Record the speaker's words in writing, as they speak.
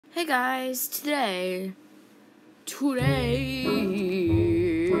Hey guys, today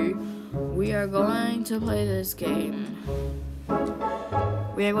we are going to play this game.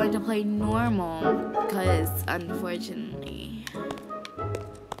 We are going to play normal because unfortunately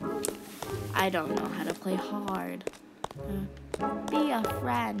I don't know how to play hard. Be a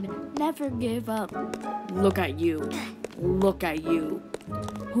friend, never give up. Look at you.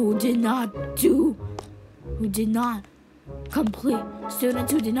 Who did not complete,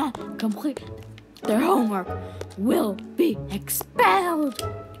 students who did not complete their homework will be expelled.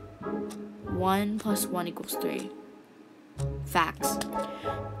 1 + 1 = 3. Facts.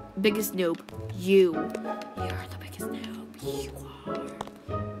 Biggest noob, you. You're the biggest noob. You are.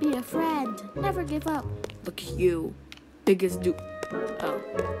 Be a friend. Never give up. Look at you. Biggest noob. Oh.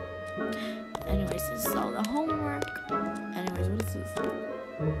 Anyways, this is all the homework. Anyways, what is this?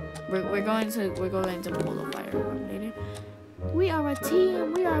 We're going to pull the fire later. We are a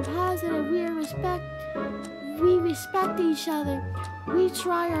team. We are positive. We respect each other. We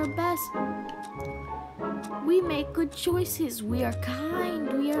try our best. We make good choices. We are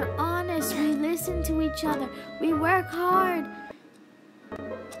kind. We are honest. We listen to each other. We work hard.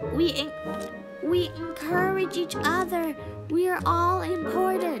 We encourage each other. We are all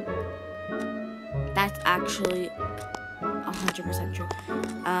important. That's actually 100% true.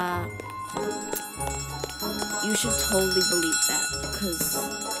 You should totally believe that, because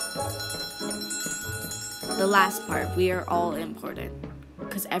the last part, we are all important,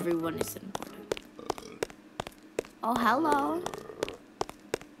 because everyone is important. Oh, hello.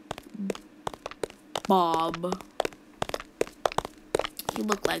 Bob. He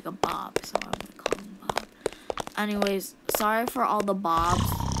looked like a Bob, so I'm gonna call him Bob. Anyways, sorry for all the Bobs.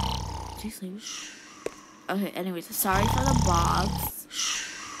 Okay, anyways, sorry for the Bobs.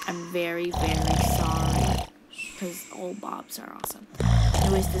 I'm very, very sorry. Because all Bobs are awesome.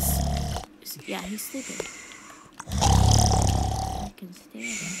 Anyways, yeah, he's sleeping. I can stare at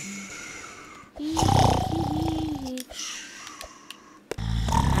him.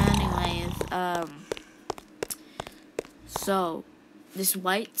 Anyways, so this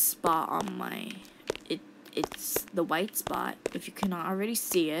white spot on my, it's the white spot. If you cannot already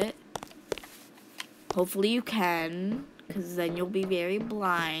see it, hopefully you can, because then you'll be very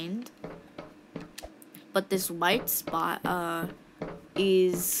blind. But this white spot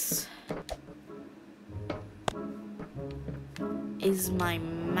is my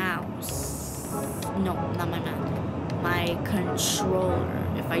mouse. No, not my mouse. My controller.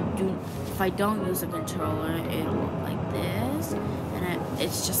 If I don't use a controller, it'll look like this, and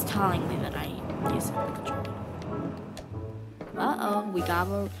it's just telling me that I use a controller. Uh-oh, we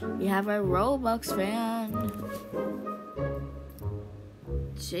have a Robux fan.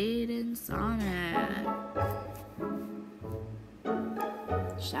 Jaden Sonic.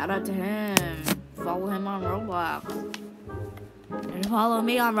 Shout out to him. Follow him on Roblox. And follow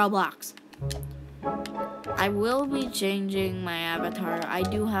me on Roblox. I will be changing my avatar. I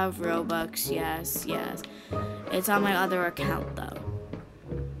do have Robux, yes. It's on my other account though.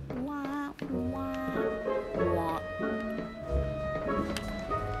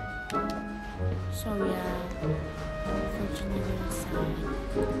 So yeah, unfortunately we're sad.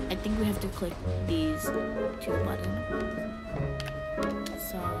 I think we have to click these 2 buttons.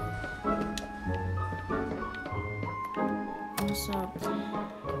 So, also,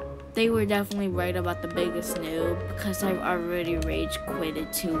 they were definitely right about the biggest noob, because I've already rage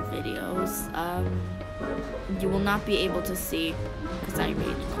quitted 2 videos. You will not be able to see, because I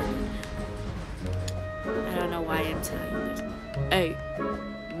rage quitted. I don't know why I'm telling you this. Hey,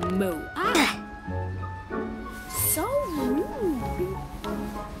 moo. So rude.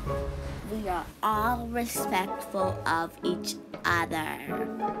 We are all respectful of each other.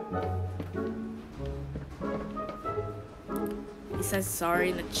 He says sorry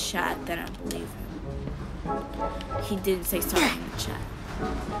in the chat, then I believe him. He didn't say sorry in the chat.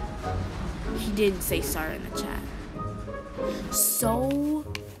 He didn't say sorry in the chat. So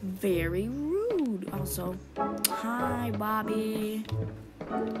very rude. Also, hi Bobby.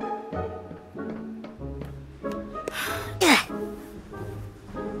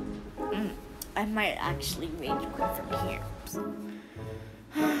 I might actually rage quit from here. So.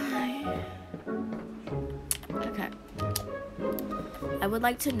 Okay. I would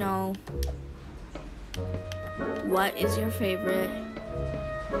like to know, what is your favorite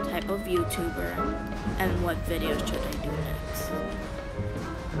type of YouTuber and what video should I do next?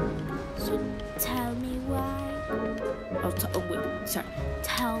 So tell me why. Oh wait, sorry.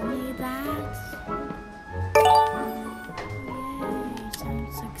 Tell me that. Yay,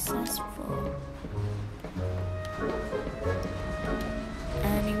 sounds successful.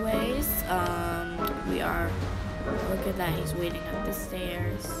 Anyway. car. Look at that, he's waiting up the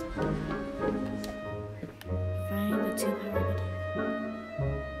stairs. Find the 2 power button.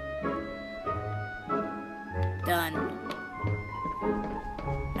 Done.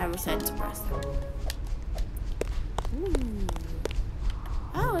 Never said to press them. Ooh.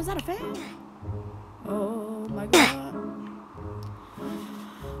 Oh, is that a fan? Oh my god.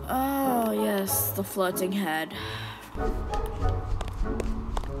 Oh yes, the floating head.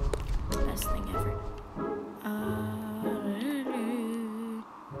 Best thing ever.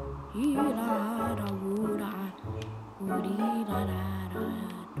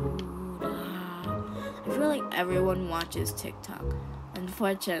 I feel like everyone watches TikTok.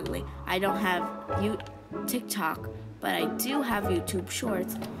 Unfortunately, I don't have TikTok, but I do have YouTube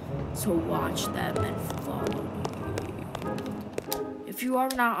Shorts, so watch them and follow me. If you are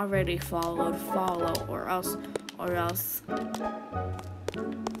not already followed, follow, or else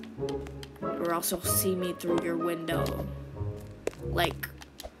you'll see me through your window.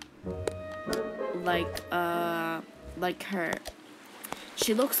 Like her.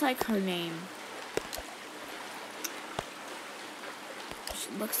 She looks like her name.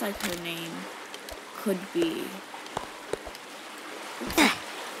 She looks like her name could be.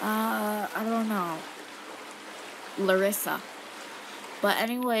 I don't know. Larissa. But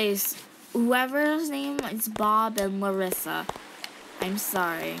anyways, whoever's name is Bob and Larissa, I'm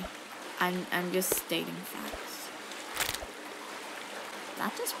sorry. I'm just stating facts.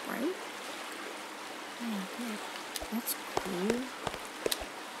 That just break? Oh, good. That's cool.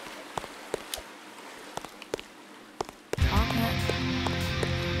 Okay.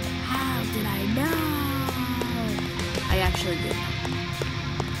 How did I know? I actually did know.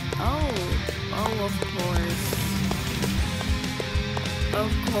 Oh, of course.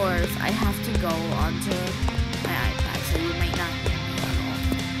 Of course, I have to go onto my iPad, so you might not hear me at all.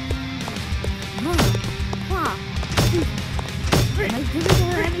 Am I giving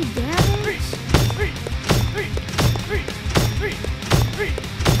her any damage?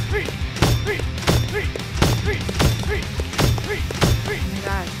 Oh my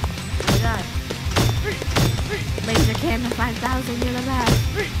god. Oh my god. Laser cannon 5000, you're the best.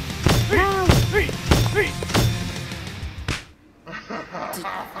 No!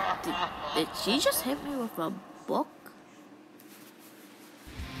 Did she just hit me with a book?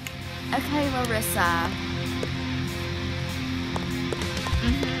 Okay, Larissa.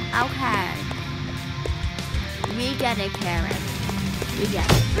 Okay. We get it, Karen. We get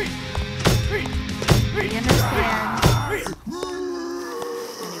it. We understand.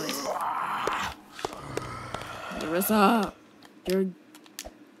 Anyways. Larissa.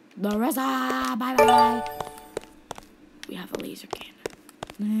 Larissa, bye-bye. We have a laser cannon.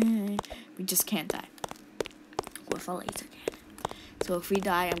 We just can't die with a laser cannon. So if we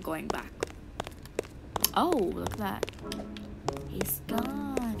die, I'm going back. Oh, look at that. He's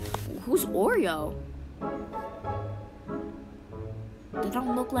gone. Who's Oreo? They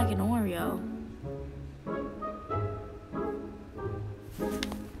don't look like an Oreo.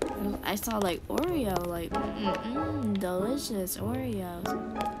 I saw like Oreo, like delicious Oreos.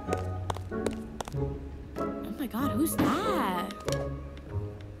 Oh my god, who's that?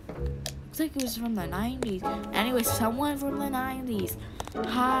 Looks like it was from the 90s. Anyway, someone from the 90s.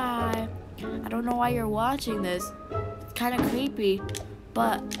 Hi. I don't know why you're watching this. It's kind of creepy,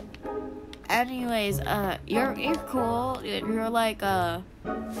 but anyways, you're cool. You're like at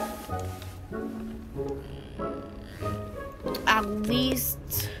least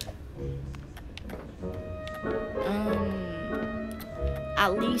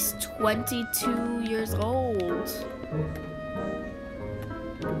 22 years old.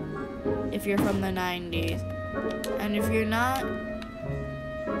 If you're from the 90s. And if you're not,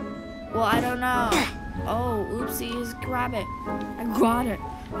 well, I don't know. Oh, oopsies, grab it. I got it.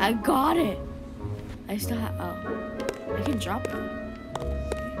 I got it. I still have, oh, I can drop it.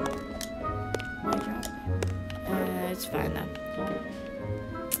 I drop it. It's fine though.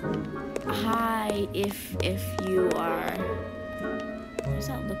 Hi, if you are, why does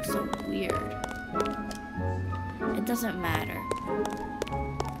that look so weird? It doesn't matter.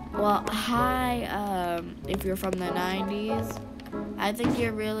 Well, hi, if you're from the 90s, I think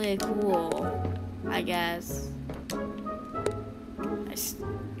you're really cool, I guess.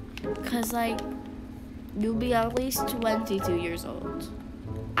 Cause like, you'll be at least 22 years old.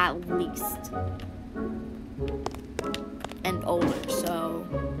 At least. And older, so.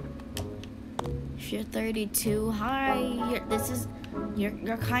 If you're 32, hi,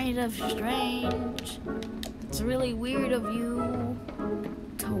 you're kind of strange. It's really weird of you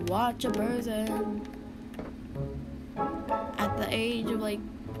to watch a person at the age of like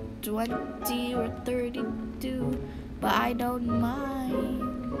 20 or 32, but I don't mind.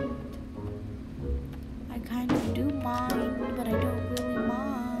 I kind of do mind, but I don't really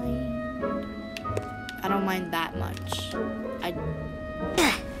mind. I don't mind that much.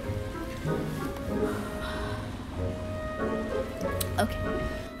 Okay,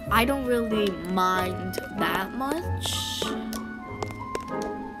 I don't really mind that much.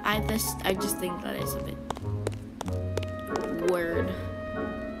 I just think that it's a bit weird,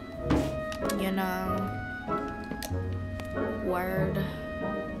 you know, word,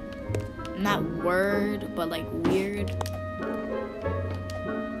 not word, but like weird.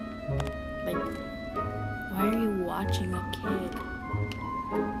 Like, why are you watching a kid?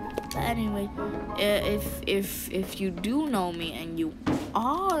 But anyway, if you do know me and you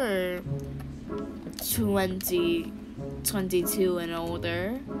are 20, 22 and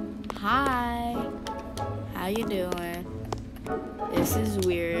older, hi, how you doing? This is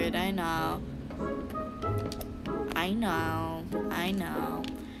weird, I know.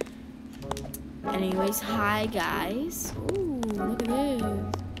 Anyways, hi guys. Ooh, look at this.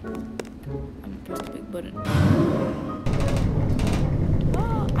 I'm gonna press the big button.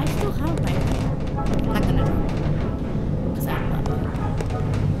 Oh, I still have my phone. I'm not gonna do it, because I love it.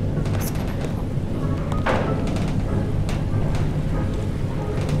 It's gonna help me.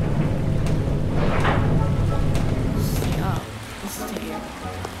 Oh, this is here.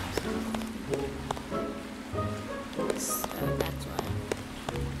 So that's why.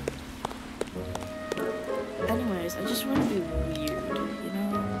 Anyways, I just want to be weird, you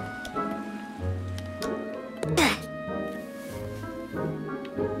know?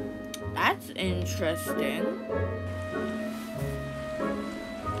 That's interesting.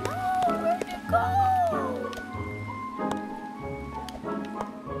 No, where'd it go?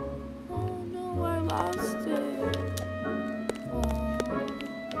 Oh no, I lost it. Oh.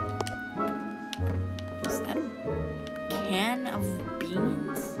 Is that a can of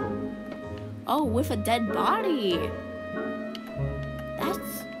beans? Oh, with a dead body.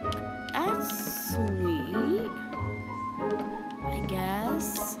 That's sweet, I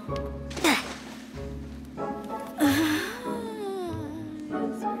guess.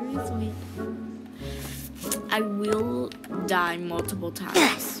 It's very sweet. I will die multiple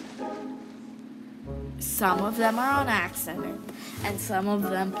times. Some of them are on accident, and some of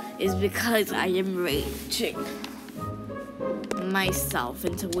them is because I am raging myself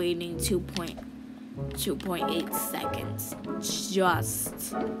into waiting 2.8 seconds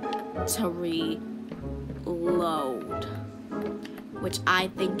just to reload, which I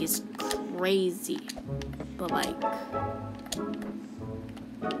think is crazy, but like,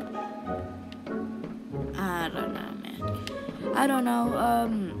 I don't know, man. I don't know,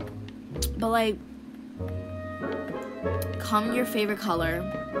 but like, comment your favorite color.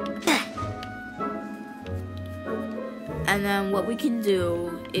 And then what we can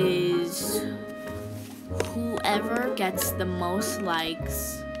do is whoever gets the most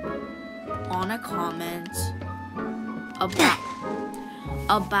likes on a comment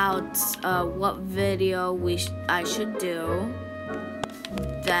about what video I should do,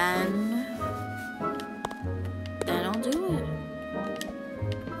 then I'll do it.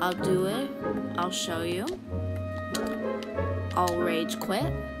 I'll do it. I'll show you. I'll rage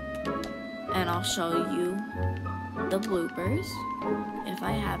quit, and I'll show you the bloopers, if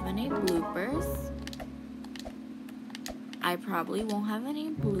I have any bloopers. I probably won't have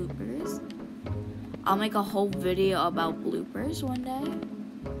any bloopers. I'll make a whole video about bloopers one day,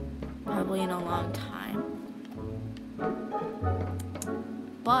 probably in a long time.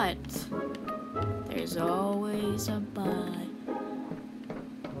 But there's always a but.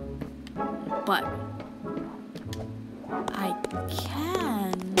 But I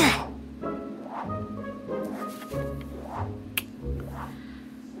can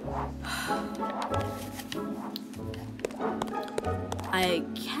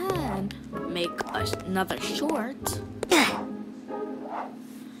make another short.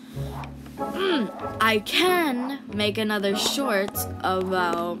 I can make another short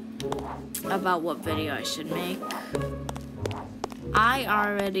about what video I should make. I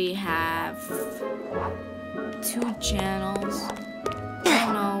already have 2 channels. I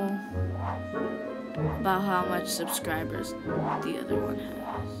don't know about how much subscribers the other one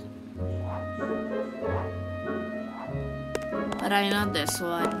has, but I know this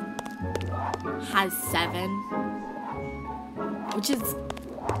one has 7, which is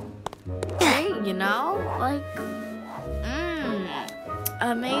great, you know? Like,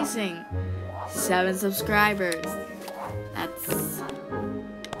 amazing. 7 subscribers. That's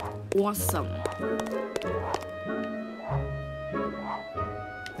awesome.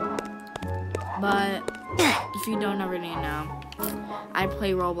 But if you don't already know, I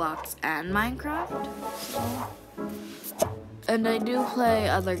play Roblox and Minecraft. And I do play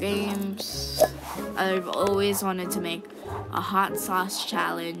other games. I've always wanted to make a hot sauce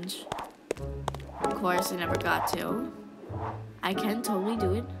challenge. Of course, I never got to. I can totally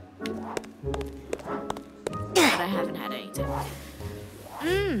do it. But I haven't had any time.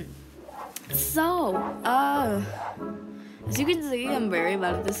 So, as you can see, I'm very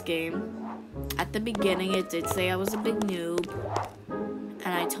bad at this game. At the beginning, it did say I was a big noob.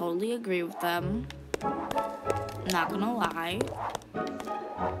 And I totally agree with them. Not gonna lie.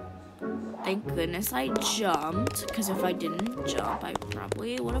 Thank goodness I jumped, because if I didn't jump, I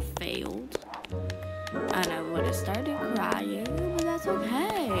probably would have failed. And I would have started crying, but that's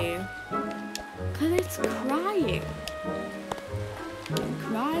okay. Because it's crying. And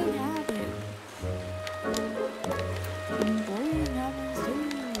crying happens. And bullying happens too.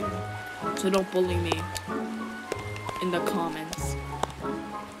 So don't bully me in the comments.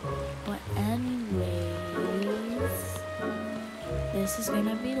 But anyways, this is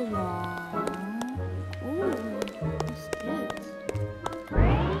gonna be long. Ooh, what's this?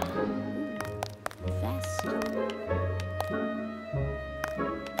 Ooh, fast. You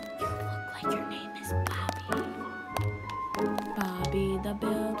look like your name is Bobby. Bobby the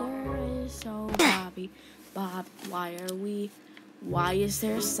Builder is so Bobby. Bob, why is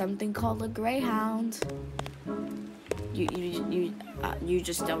there something called a greyhound? You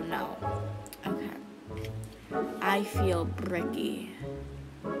just don't know. Okay. I feel bricky.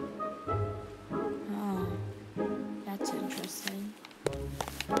 Oh, that's interesting.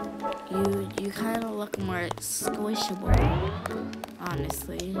 You kind of look more squishable,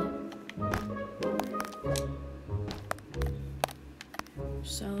 honestly.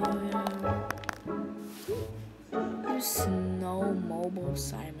 So yeah. Snow Mobile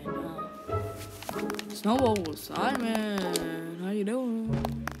Simon. Snow Mobile Simon, how you doing?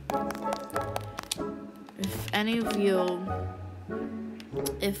 If any of you,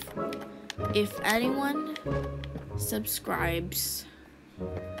 if anyone subscribes,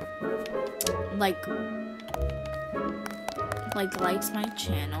 likes my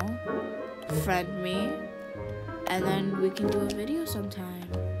channel, friend me, and then we can do a video sometime.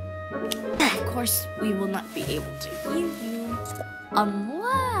 Of course, we will not be able to hear you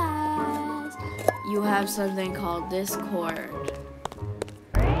unless you have something called Discord.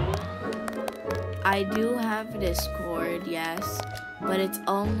 I do have Discord, yes, but it's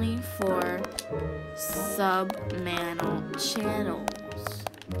only for sub-mantle channels,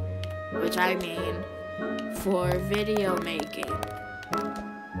 which I mean for video making.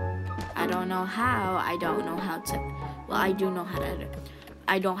 I don't know how. I don't know how to. Well, I do know how to edit.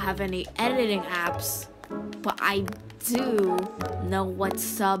 I don't have any editing apps, but I do know what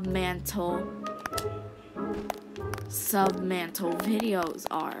sub-mantle videos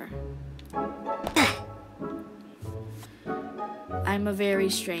are. I'm a very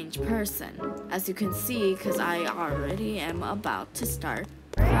strange person, as you can see, because I already am about to start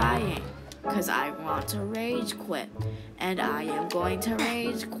crying, because I want to rage quit, and I am going to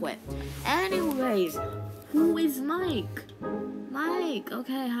rage quit. Anyways, who is Mike? Mike,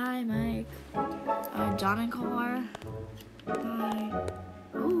 okay, hi Mike. John and Car. Hi.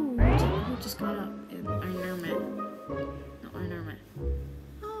 Ooh, who just got up? Iron.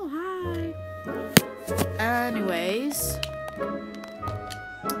 Oh, hi. Anyways.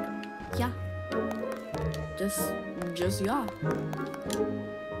 Yeah. Just yeah.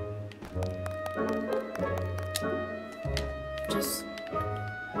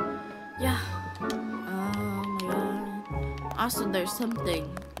 Yeah. Also, there's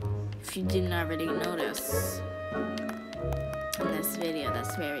something, if you didn't already notice, in this video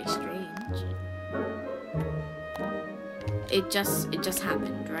that's very strange. It just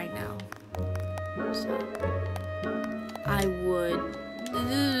happened right now. So, I would...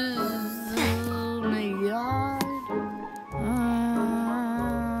 Oh my god.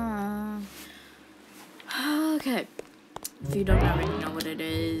 Okay. If you don't already know what it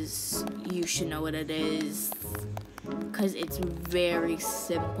is, you should know what it is. Because it's very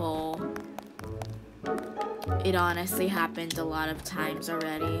simple. It honestly happened a lot of times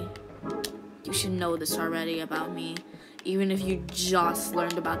already. You should know this already about me. Even if you just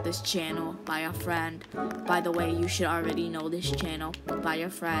learned about this channel by a friend. By the way, you should already know this channel by a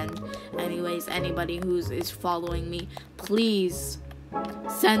friend. Anyways, anybody who is following me, please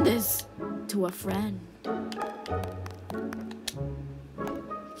send this to a friend.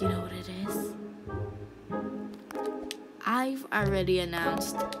 You know what it is? I've already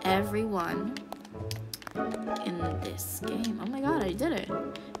announced everyone in this game. Oh my god, I did it.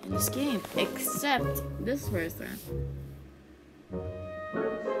 In in this game, except this person.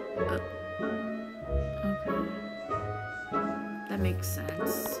 Okay. That makes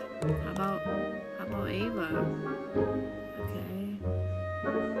sense. How about Ava? Okay.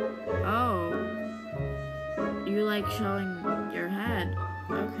 Oh. You like showing your head.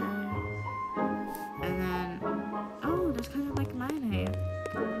 Okay. And then, oh, that's kind of like my name.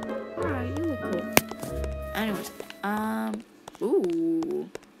 Alright, you look cool. Anyways, ooh.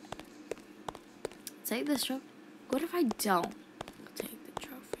 Take this trophy. What if I don't take the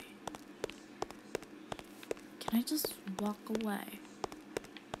trophy? Can I just walk away?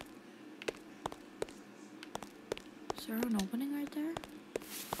 Is there an opening right there?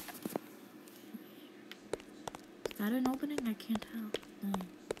 Is that an opening? I can't tell. No.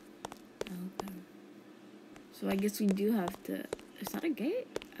 Okay. So I guess we do have to. Is that a gate?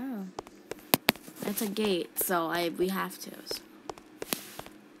 Oh. It's a gate, so we have to. So.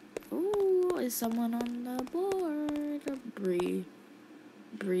 Ooh, is someone on the board?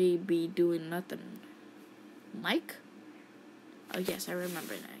 Bree be doing nothing. Mike? Oh yes, I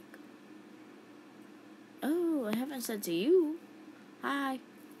remember Mike. Oh, I haven't said to you. Hi.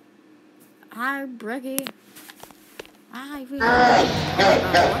 Hi, Breggy. Hi, Breggy.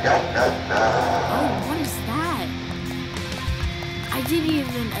 Oh, what is that? I didn't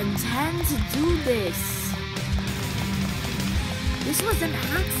even intend to do this. This was an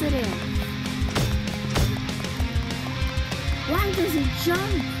accident. Why does he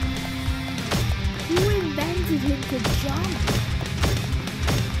jump? Who invented him to jump?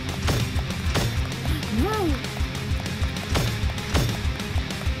 No.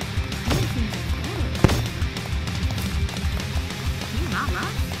 Can you not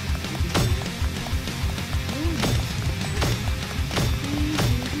run?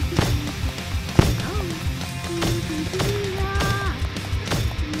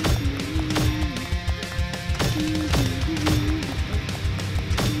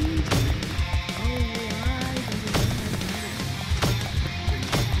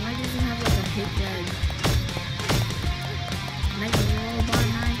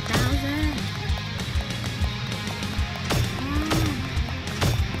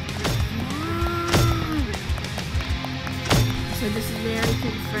 So this is very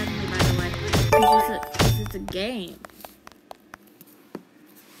kid friendly, by the way. This is a game.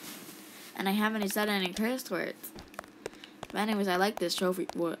 And I haven't said any curse words. But anyways, I like this trophy.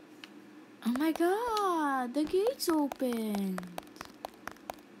 What? Oh my god, the gate's open.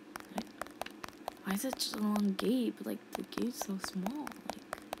 Why is it such a long gate? But like the gate's so small. Like,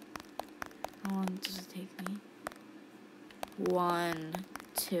 how long does it take me? 1,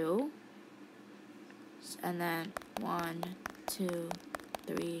 2. And then 1, 2,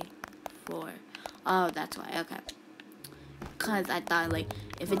 3, 4. Oh, that's why. Okay. Cause I thought like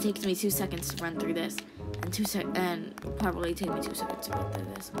if it takes me 2 seconds to run through this, and probably take me 2 seconds to run through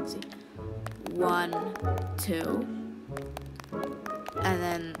this. Let's see. 1, 2, and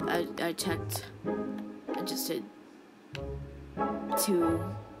then I checked. I just did 2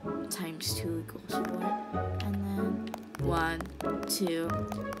 times 2 equals 4, and then 1, 2,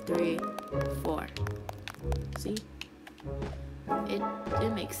 3, 4. See? It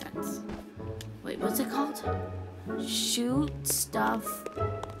makes sense. Wait, what's it called? Shoot stuff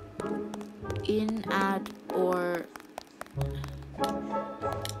in at or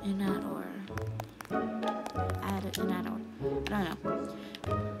add it in at or I don't know.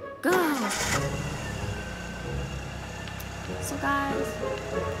 Go! So guys,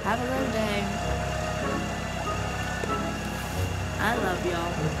 have a good day. I love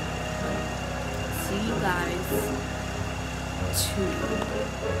y'all. See you guys tomorrow.